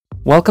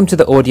Welcome to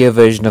the audio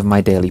version of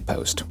my daily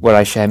post, where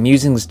I share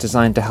musings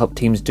designed to help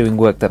teams doing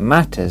work that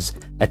matters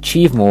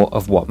achieve more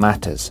of what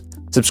matters.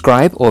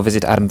 Subscribe or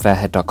visit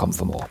adamfairhead.com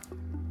for more.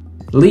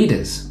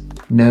 Leaders,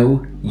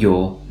 know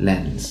your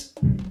lens.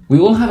 We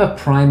all have a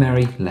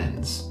primary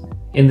lens.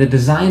 In the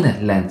designer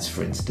lens,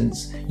 for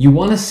instance, you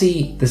want to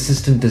see the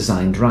system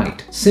designed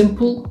right.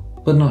 Simple,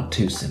 but not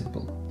too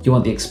simple. You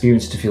want the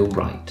experience to feel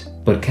right.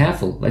 But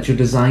careful, let your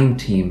design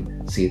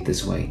team see it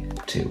this way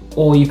too.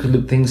 Or you could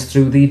look things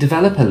through the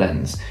developer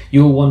lens.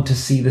 You'll want to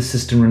see the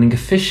system running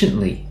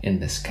efficiently in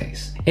this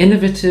case.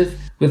 Innovative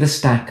with a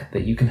stack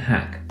that you can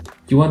hack.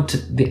 You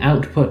want the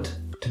output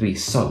to be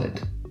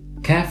solid.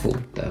 Careful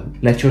though,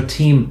 let your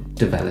team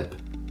develop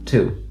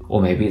too.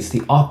 Or maybe it's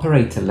the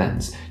operator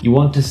lens. You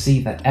want to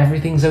see that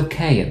everything's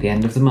okay at the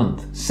end of the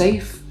month.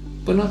 Safe,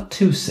 but not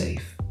too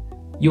safe.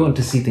 You want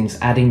to see things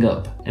adding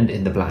up and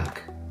in the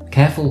black.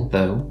 Careful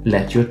though,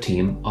 let your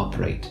team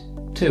operate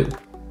too.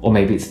 Or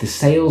maybe it's the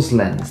sales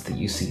lens that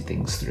you see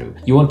things through.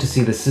 You want to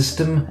see the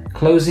system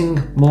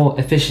closing more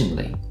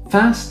efficiently.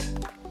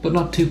 Fast, but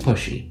not too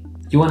pushy.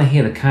 You want to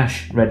hear the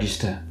cash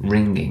register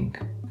ringing.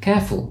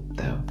 Careful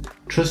though,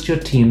 trust your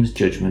team's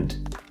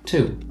judgment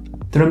too.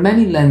 There are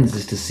many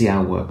lenses to see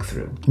our work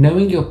through.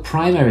 Knowing your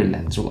primary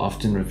lens will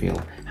often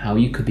reveal how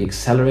you could be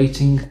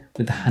accelerating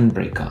with the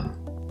handbrake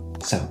on.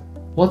 So,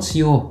 what's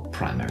your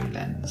primary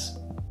lens?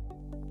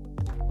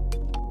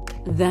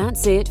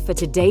 That's it for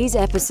today's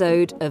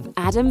episode of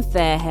Adam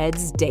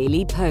Fairhead's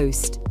Daily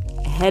Post.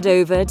 Head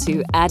over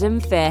to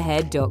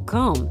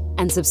adamfairhead.com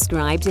and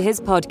subscribe to his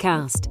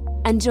podcast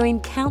and join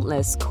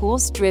countless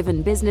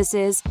course-driven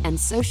businesses and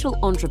social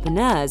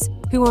entrepreneurs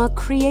who are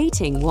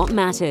creating what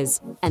matters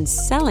and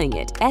selling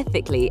it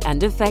ethically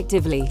and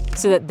effectively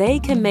so that they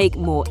can make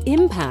more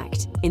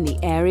impact in the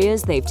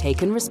areas they've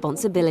taken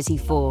responsibility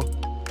for.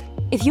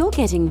 If you're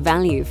getting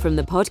value from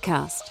the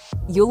podcast,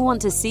 you'll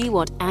want to see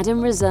what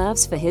Adam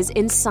reserves for his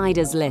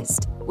insiders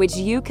list, which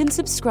you can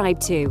subscribe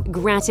to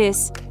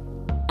gratis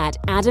at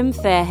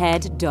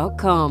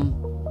adamfairhead.com.